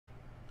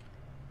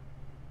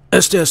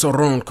Este es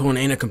Ron con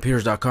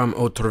AnaComputers.com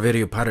otro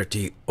video para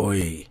ti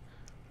hoy.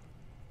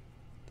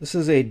 This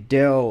is a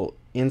Dell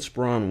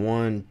Inspiron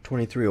 1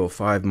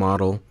 2305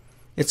 model.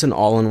 It's an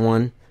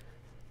all-in-one,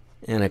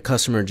 and a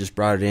customer just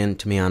brought it in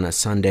to me on a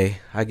Sunday.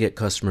 I get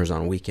customers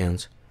on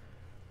weekends.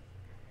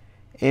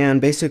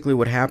 And basically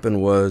what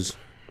happened was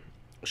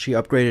she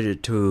upgraded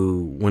it to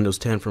Windows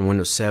 10 from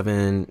Windows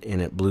 7,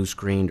 and it blue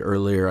screened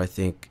earlier, I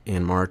think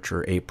in March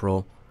or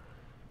April.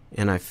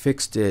 And I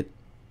fixed it,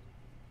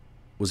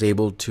 was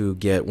able to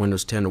get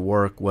Windows 10 to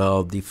work.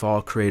 Well, the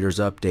Fall Creators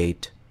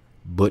Update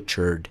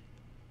butchered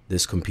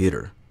this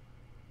computer.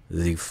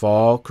 The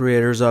Fall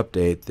Creators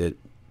Update that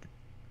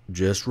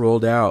just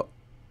rolled out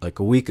like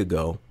a week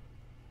ago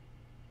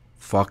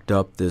fucked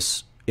up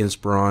this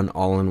Inspiron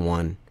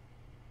all-in-one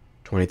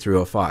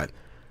 2305.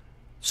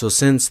 So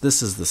since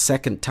this is the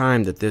second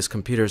time that this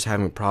computer is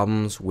having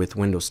problems with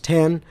Windows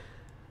 10,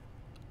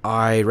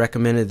 I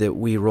recommended that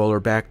we roll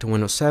her back to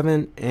Windows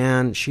 7,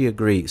 and she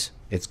agrees.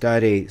 It's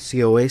got a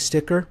COA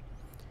sticker.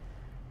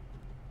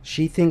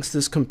 She thinks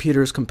this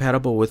computer is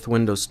compatible with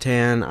Windows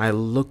 10. I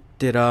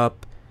looked it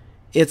up.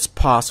 It's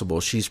possible.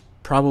 She's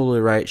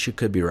probably right. She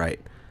could be right.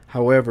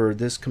 However,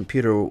 this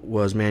computer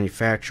was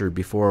manufactured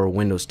before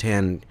Windows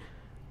 10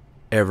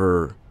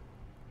 ever,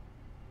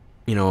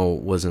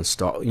 was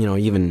installed,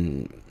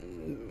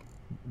 even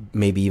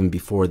maybe even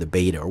before the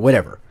beta or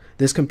whatever.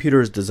 This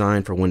computer is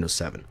designed for Windows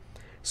 7.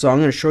 So I'm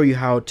going to show you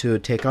how to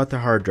take out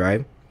the hard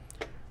drive.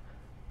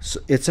 So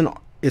it's an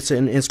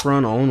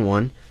Inspiron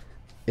all-in-one.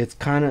 It's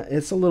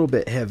a little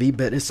bit heavy,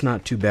 but it's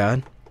not too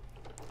bad.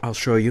 I'll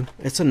show you.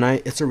 It's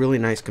a really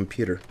nice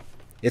computer.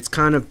 It's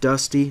kind of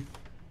dusty,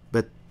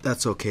 but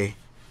that's okay.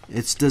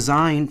 It's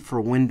designed for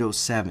Windows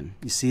 7.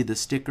 You see the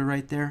sticker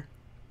right there?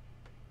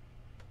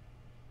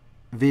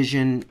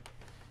 Vision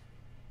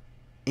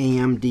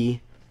AMD.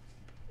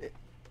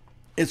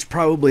 It's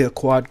probably a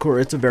quad core.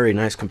 It's a very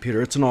nice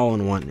computer. It's an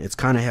all-in-one. It's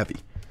kind of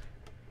heavy.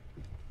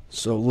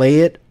 So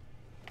lay it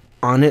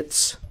on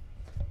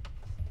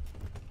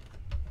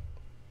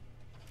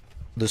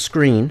the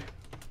screen,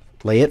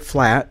 lay it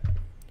flat,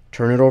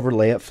 turn it over,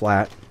 lay it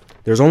flat.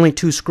 There's only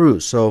 2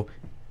 screws, so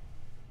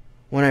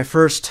when I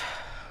first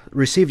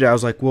received it, I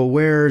was like, well,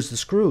 where's the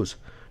screws?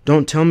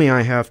 Don't tell me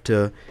I have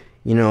to,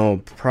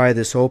 pry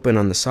this open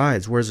on the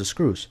sides. Where's the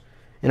screws?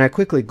 And I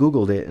quickly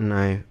Googled it, and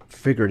I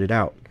figured it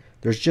out.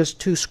 There's just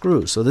 2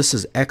 screws, so this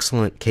is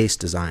excellent case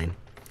design,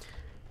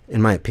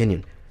 in my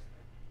opinion.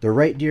 They're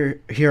right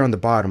here on the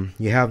bottom.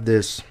 You have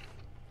this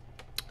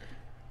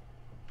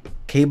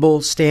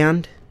cable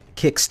stand,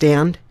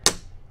 kickstand,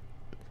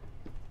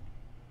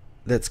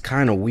 that's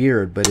kind of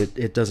weird, but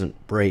it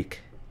doesn't break.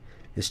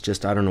 It's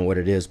just, I don't know what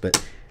it is,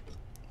 but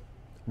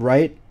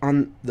right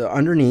on the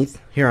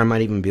underneath here, I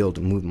might even be able to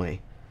move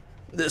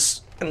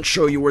this and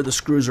show you where the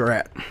screws are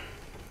at.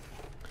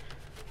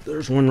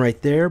 There's one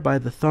right there by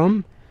the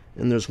thumb,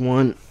 and there's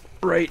one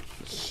right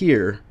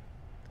here,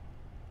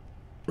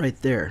 right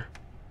there.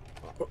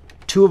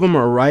 2 of them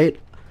are right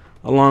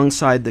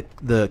alongside the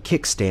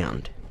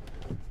kickstand.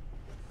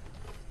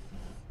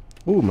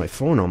 Ooh, my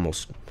phone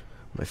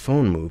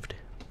moved.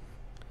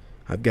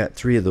 I've got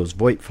 3 of those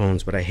VoIP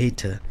phones, but I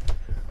hate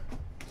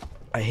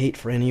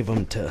for any of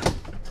them to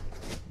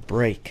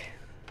break.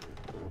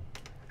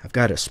 I've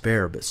got a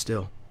spare, but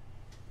still.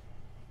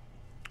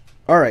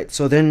 Alright,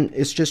 so then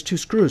it's just 2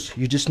 screws.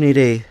 You just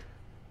need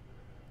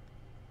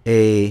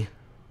a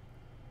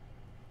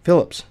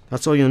Phillips.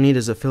 That's all you'll need,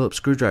 is a Phillips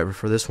screwdriver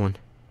for this one.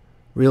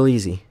 Real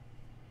easy.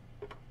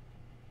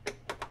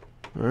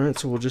 Alright,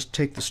 so we'll just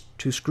take the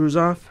 2 screws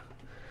off,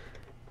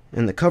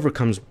 and the cover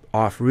comes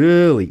off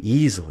really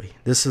easily.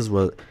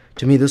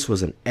 To me, this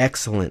was an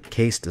excellent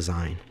case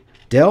design.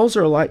 Some Dells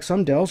are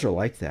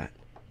like that.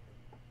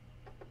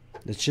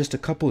 It's just a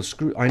couple of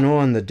screws. I know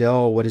on the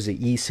Dell, what is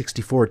it,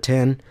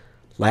 E6410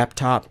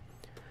 laptop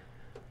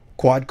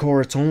quad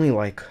core, it's only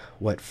like,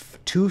 what,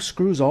 2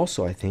 screws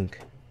also, I think,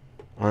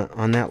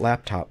 on that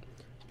laptop.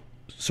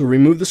 So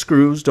remove the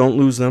screws, don't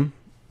lose them.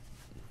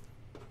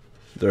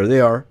 There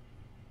they are.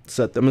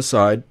 Set them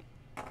aside.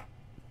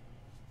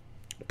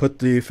 Put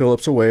the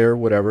Phillips away or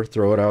whatever,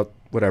 throw it out,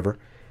 whatever.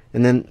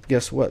 And then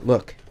guess what?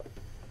 Look.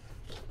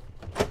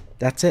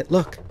 That's it,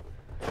 look.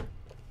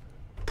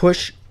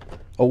 Push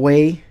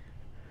away,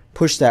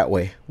 push that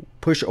way.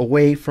 Push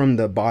away from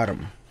the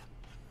bottom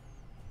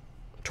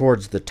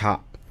towards the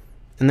top.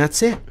 And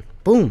that's it.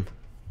 Boom.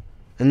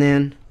 And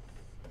then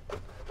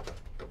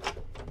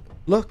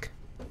look.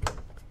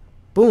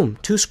 Boom,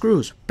 2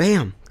 screws.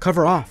 Bam,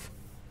 cover off.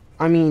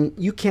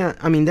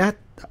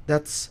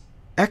 That's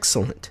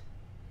excellent.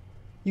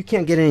 You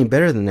can't get any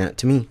better than that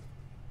to me.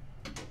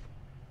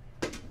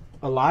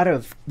 A lot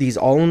of these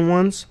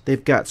all-in-ones,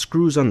 they've got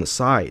screws on the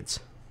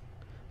sides.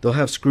 They'll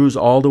have screws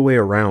all the way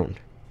around.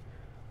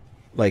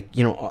 Like,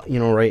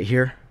 right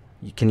here.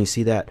 Can you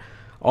see that?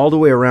 All the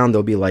way around,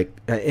 they'll be like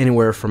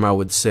anywhere from, I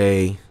would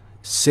say,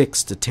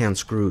 6 to 10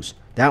 screws.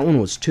 That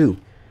one was 2.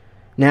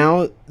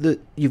 Now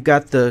you've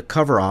got the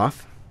cover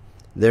off.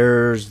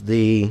 There's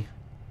the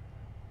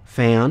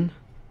fan.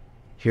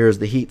 Here's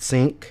the heat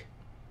sink.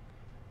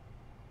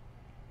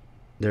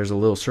 There's a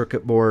little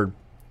circuit board.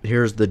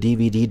 Here's the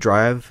DVD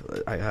drive.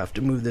 I have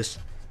to move this.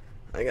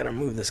 I gotta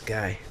move this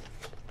guy.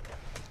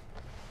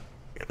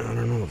 I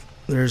don't know.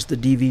 There's the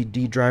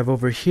DVD drive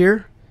over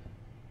here.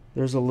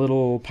 There's a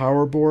little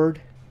power board.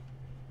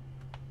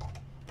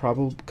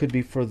 Probably could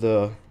be for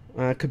the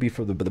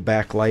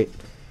backlight.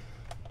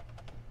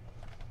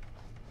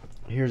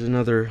 Here's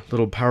another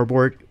little power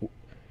board.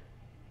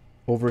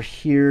 Over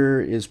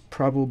here is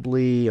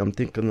probably, I'm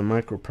thinking the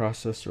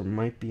microprocessor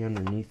might be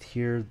underneath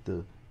here.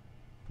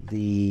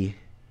 The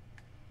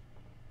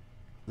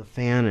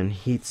fan and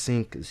heat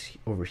sink is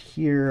over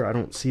here. I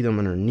don't see them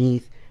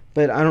underneath,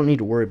 but I don't need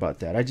to worry about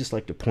that. I just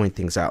like to point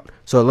things out.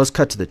 So let's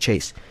cut to the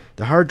chase.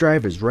 The hard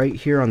drive is right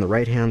here on the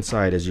right hand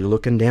side. As you're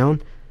looking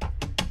down,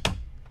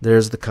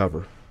 there's the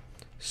cover.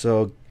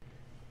 So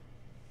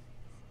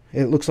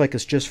it looks like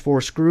it's just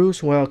 4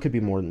 screws. Well, it could be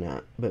more than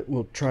that, but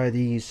we'll try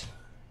these.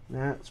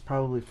 That's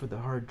probably for the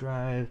hard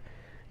drive.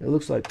 It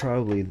looks like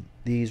probably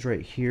these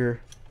right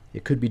here.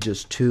 It could be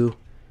just 2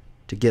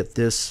 to get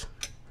this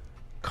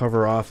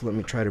cover off. Let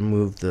me try to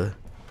move that.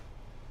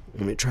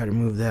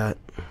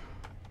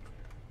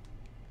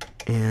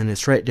 And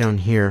it's right down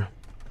here.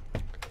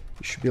 You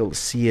should be able to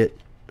see it.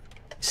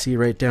 See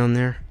right down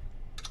there?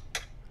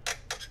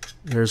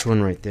 There's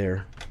one right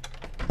there.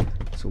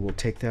 So we'll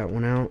take that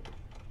one out.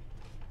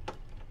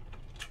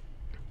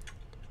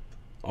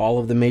 All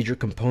of the major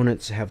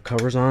components have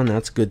covers on.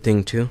 That's a good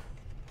thing too.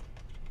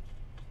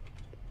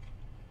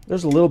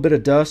 There's a little bit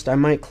of dust. I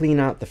might clean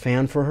out the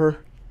fan for her.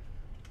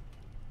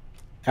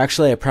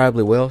 Actually, I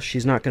probably will.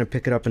 She's not going to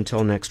pick it up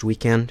until next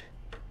weekend.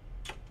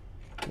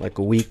 Like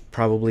a week,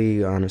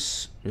 probably on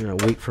a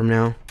week from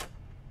now.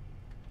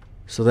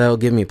 So that'll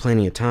give me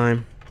plenty of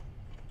time.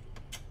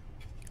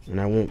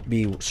 And I won't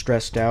be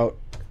stressed out.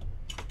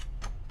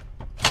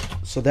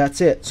 So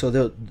that's it.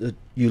 So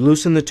you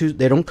loosen the two.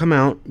 They don't come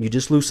out. You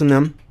just loosen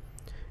them.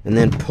 And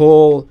then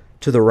pull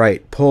to the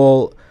right.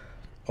 Pull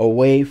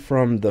away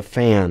from the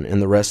fan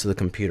and the rest of the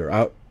computer.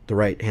 Out the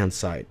right hand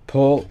side.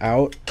 Pull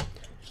out.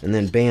 And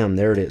then bam,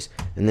 there it is.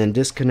 And then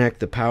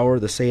disconnect the power,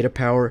 the SATA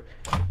power.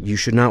 You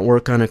should not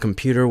work on a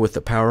computer with the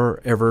power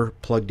ever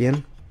plugged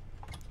in.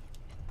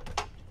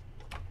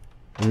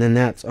 And then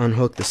that's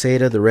unhook the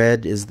SATA. The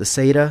red is the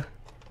SATA.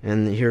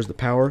 And here's the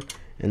power.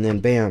 And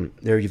then bam,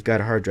 there you've got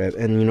a hard drive.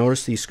 And you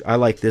notice these, I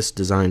like this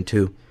design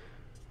too.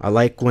 I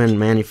like when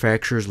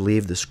manufacturers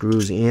leave the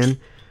screws in.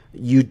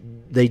 You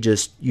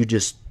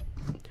just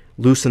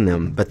loosen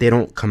them, but they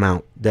don't come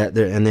out.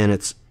 And then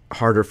it's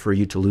harder for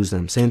you to lose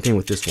them. Same thing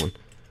with this one.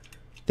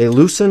 They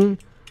loosen,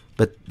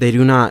 but they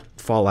do not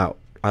fall out.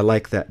 I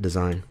like that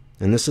design.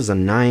 And this is a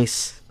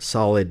nice,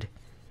 solid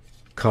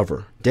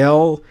cover.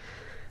 Dell,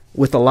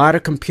 with a lot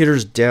of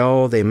computers,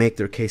 Dell, they make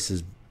their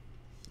cases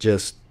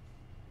just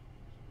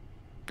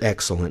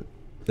excellent.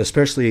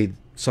 Especially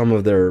some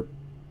of the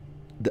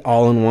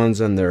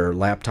all-in-ones and their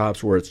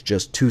laptops where it's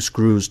just 2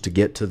 screws to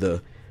get to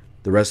the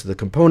rest of the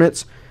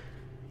components.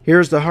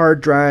 Here's the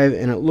hard drive,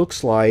 and it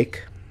looks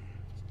like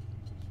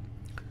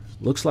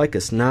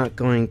it's not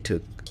going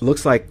to.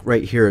 Looks like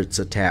right here it's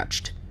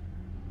attached.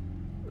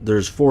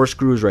 There's 4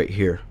 screws right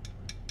here.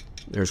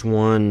 There's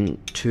 1,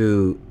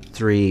 2,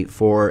 3,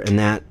 4, and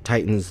that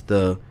tightens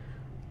the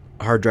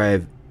hard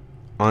drive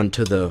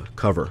onto the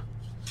cover.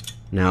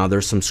 Now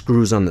there's some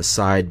screws on the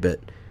side, but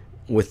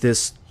with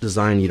this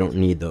design you don't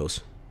need those.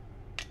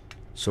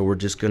 So we're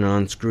just going to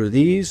unscrew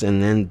these,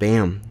 and then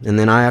bam. And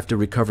then I have to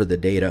recover the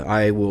data.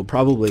 I will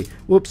probably,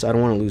 whoops, I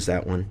don't want to lose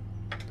that one.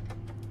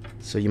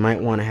 So you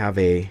might want to have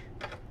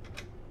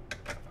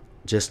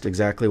just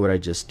exactly what I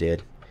just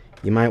did.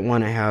 You might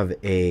want to have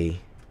a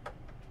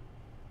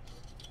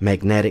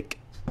magnetic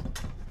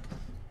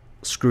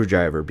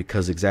screwdriver,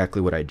 because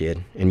exactly what I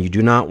did. And you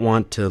do not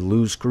want to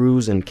lose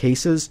screws in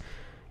cases,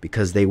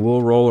 because they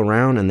will roll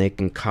around and they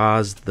can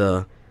cause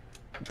the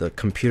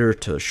computer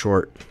to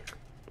short.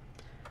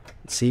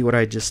 See what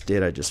I just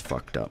did? I just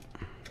fucked up.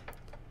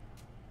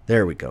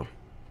 There we go.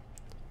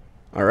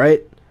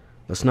 Alright,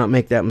 let's not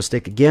make that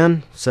mistake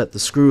again. Set the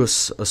screw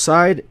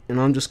aside, and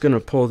I'm just going to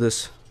pull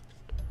this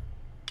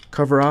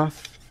cover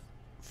off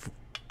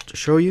to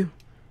show you.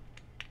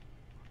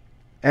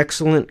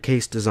 Excellent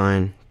case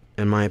design,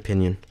 in my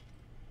opinion.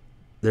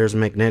 There's a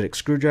magnetic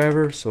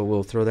screwdriver, so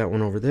we'll throw that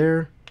one over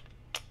there.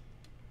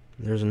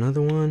 There's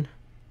another one.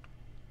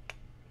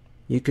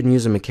 You can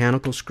use a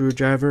mechanical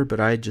screwdriver, but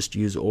I just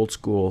use old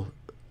school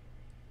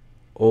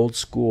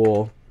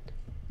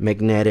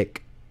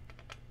magnetic.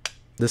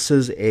 This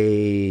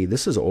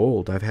is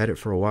old. I've had it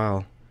for a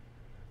while.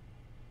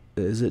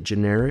 Is it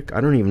generic? I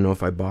don't even know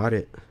if I bought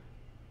it.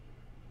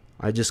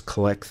 I just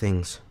collect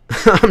things.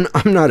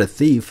 I'm not a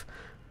thief.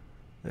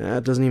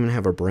 It doesn't even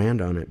have a brand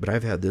on it, but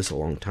I've had this a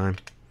long time.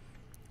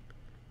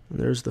 And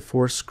there's the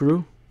 4th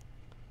screw.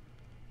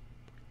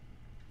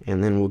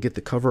 And then we'll get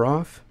the cover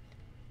off.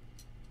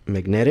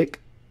 Magnetic,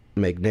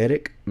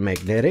 magnetic,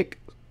 magnetic.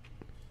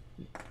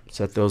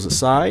 Set those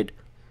aside.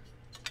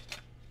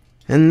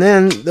 And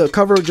then the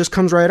cover just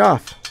comes right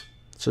off.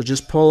 So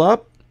just pull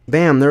up.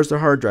 Bam, there's the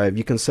hard drive.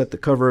 You can set the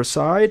cover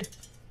aside.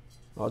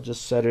 I'll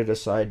just set it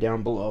aside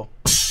down below.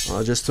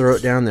 I'll just throw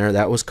it down there.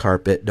 That was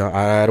carpet.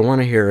 I don't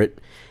want to hear it.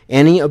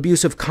 Any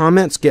abusive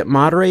comments get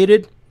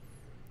moderated.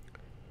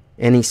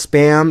 Any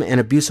spam and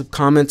abusive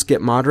comments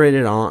get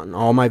moderated on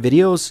all my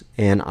videos,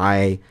 and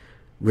I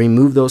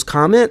remove those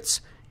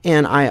comments,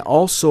 and I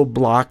also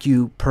block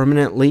you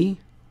permanently,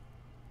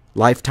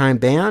 lifetime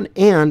ban,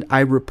 and I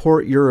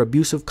report your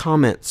abusive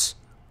comments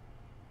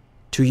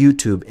to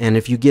YouTube. And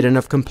if you get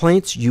enough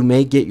complaints, you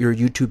may get your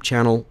YouTube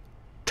channel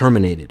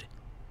terminated.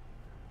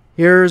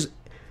 Here's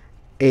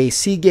a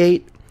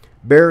Seagate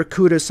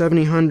Barracuda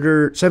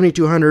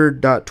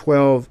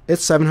 7200.12.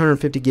 It's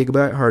 750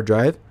 gigabyte hard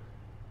drive.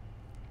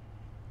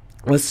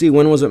 Let's see,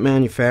 when was it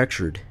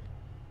manufactured?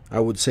 I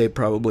would say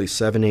probably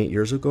 7-8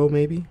 years ago,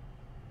 maybe.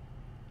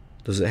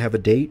 Does it have a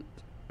date?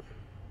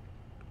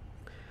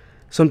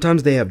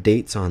 Sometimes they have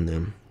dates on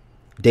them.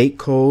 Date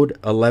code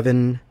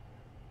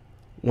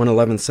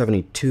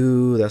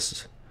 11172.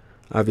 That's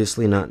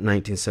obviously not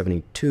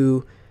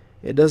 1972.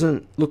 It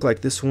doesn't look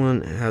like this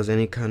one has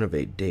any kind of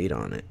a date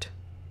on it.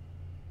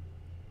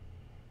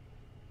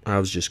 I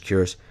was just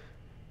curious.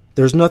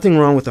 There's nothing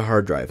wrong with the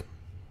hard drive.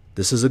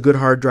 This is a good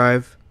hard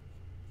drive.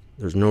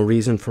 There's no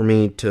reason for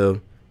me to,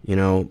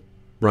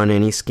 run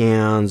any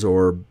scans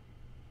or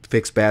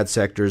fix bad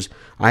sectors.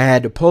 I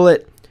had to pull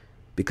it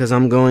because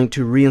I'm going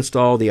to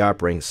reinstall the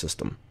operating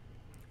system.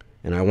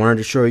 And I wanted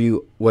to show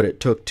you what it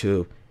took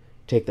to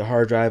take the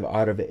hard drive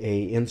out of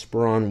a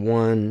Inspiron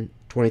 1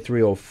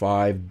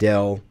 2305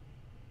 Dell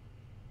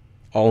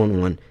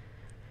all-in-one.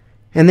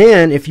 And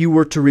then if you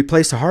were to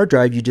replace the hard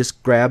drive, you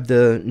just grab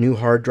the new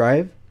hard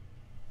drive,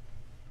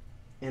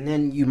 and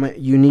then you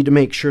need to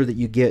make sure that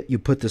you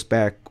put this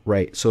back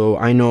right. So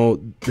I know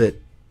that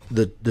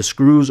the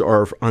screws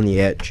are on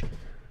the edge,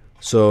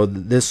 so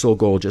this will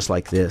go just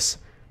like this.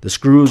 The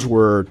screws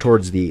were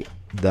towards the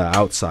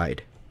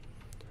outside.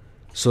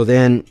 So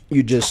then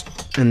you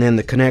just, and then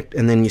the connect,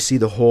 and then you see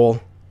the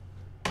hole.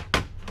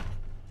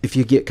 If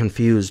you get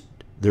confused,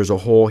 there's a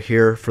hole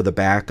here for the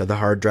back of the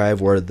hard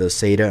drive where the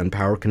SATA and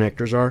power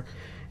connectors are,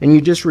 and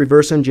you just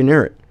reverse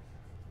engineer it.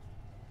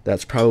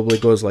 That's probably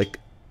goes like,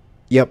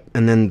 yep,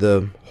 and then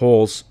the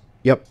holes,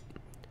 yep.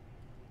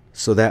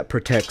 So that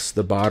protects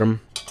the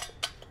bottom.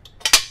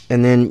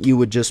 And then you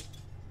would just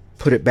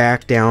put it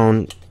back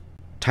down,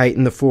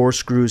 tighten the 4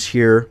 screws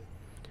here,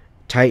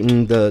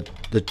 tighten the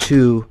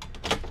 2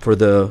 for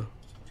the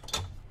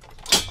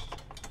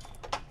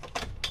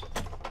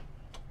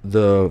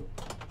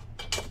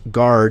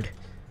guard,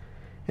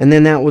 and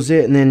then that was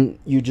it. And then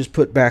you just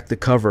put back the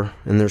cover,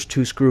 and there's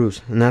 2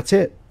 screws, and that's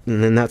it.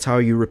 And then that's how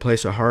you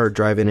replace a hard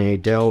drive in a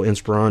Dell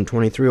Inspiron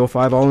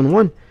 2305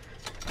 all-in-one.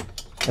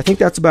 I think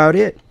that's about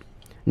it.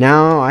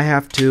 Now I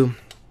have to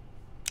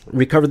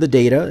recover the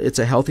data. It's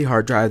a healthy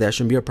hard drive. That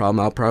shouldn't be a problem.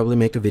 I'll probably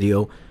make a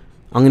video.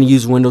 I'm going to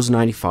use Windows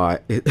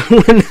 95.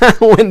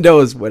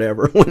 Windows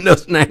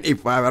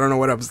 95. I don't know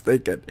what I was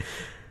thinking.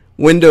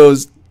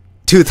 Windows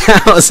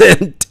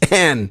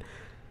 2010.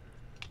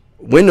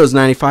 Windows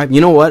 95. You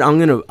know what?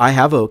 I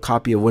have a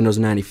copy of Windows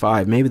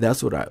 95. Maybe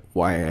that's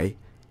why I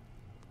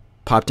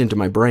popped into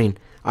my brain.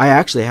 I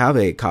actually have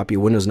a copy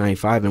of Windows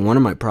 95, and one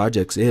of my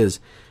projects is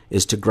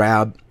to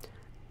grab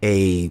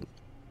a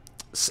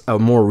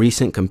more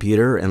recent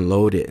computer and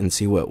load it and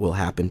see what will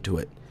happen to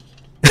it.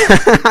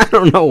 I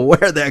don't know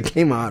where that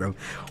came out of.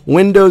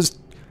 Windows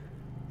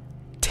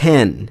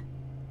 10.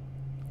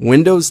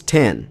 Windows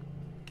 10.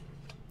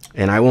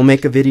 And I will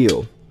make a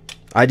video.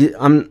 My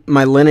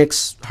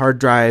Linux hard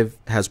drive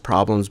has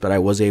problems, but I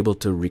was able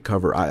to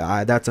recover.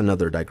 That's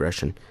another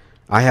digression.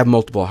 I have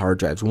multiple hard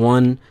drives.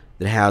 One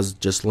that has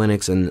just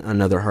Linux, and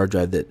another hard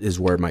drive that is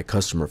where my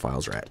customer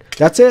files are at.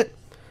 That's it.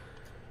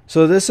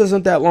 So this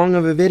isn't that long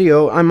of a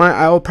video.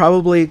 I'll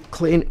probably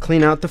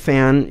clean out the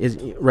fan is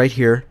right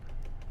here.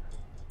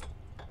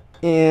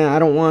 And I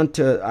don't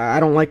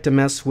like to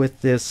mess with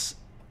this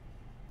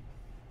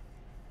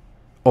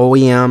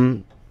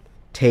OEM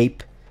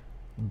tape,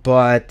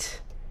 but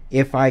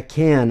if I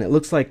can, it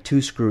looks like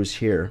 2 screws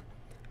here.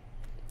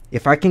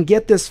 If I can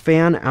get this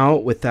fan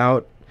out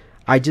without,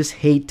 I just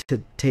hate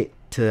to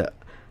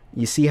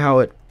you see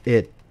how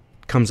it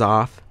comes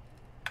off?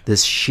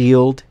 This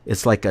shield,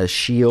 it's like a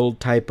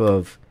shield type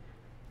of,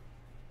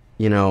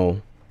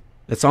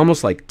 it's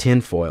almost like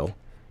tin foil,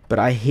 but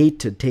I hate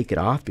to take it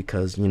off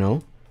because, I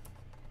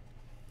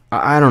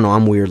don't know,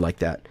 I'm weird like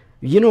that.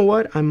 You know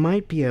what? I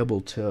might be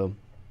able to,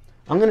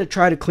 I'm going to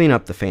try to clean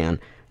up the fan.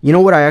 You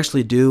know what I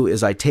actually do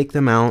is I take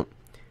them out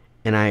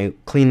and I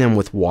clean them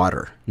with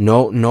water.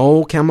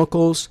 No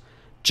chemicals,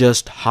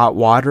 just hot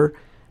water,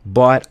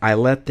 but I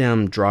let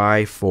them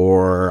dry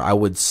for, I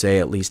would say,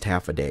 at least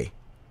half a day.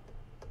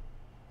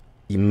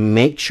 You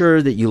make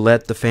sure that you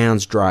let the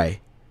fans dry,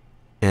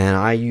 and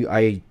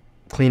I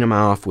clean them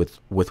off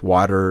with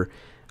water.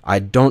 I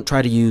don't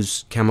try to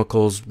use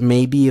chemicals.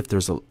 Maybe if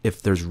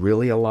there's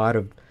really a lot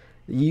of,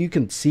 you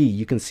can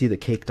see the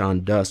caked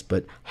on dust,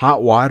 but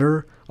hot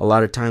water a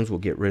lot of times will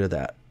get rid of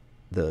that,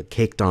 the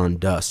caked on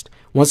dust.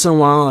 Once in a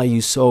while I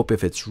use soap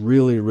if it's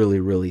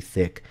really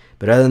thick,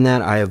 but other than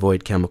that I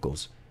avoid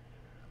chemicals.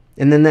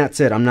 And then that's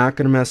it. I'm not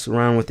going to mess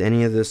around with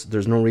any of this.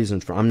 There's no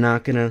reason for. I'm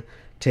not going to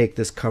take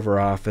this cover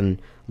off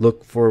and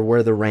look for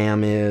where the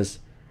RAM is.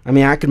 I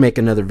mean, I could make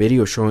another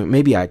video showing.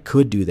 Maybe I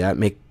could do that.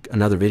 Make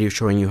another video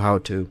showing you how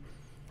to,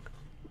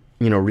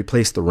 you know,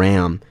 replace the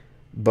RAM.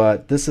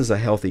 But this is a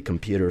healthy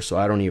computer, so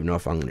I don't even know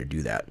if I'm going to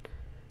do that.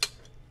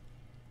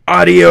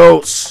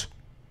 Adios!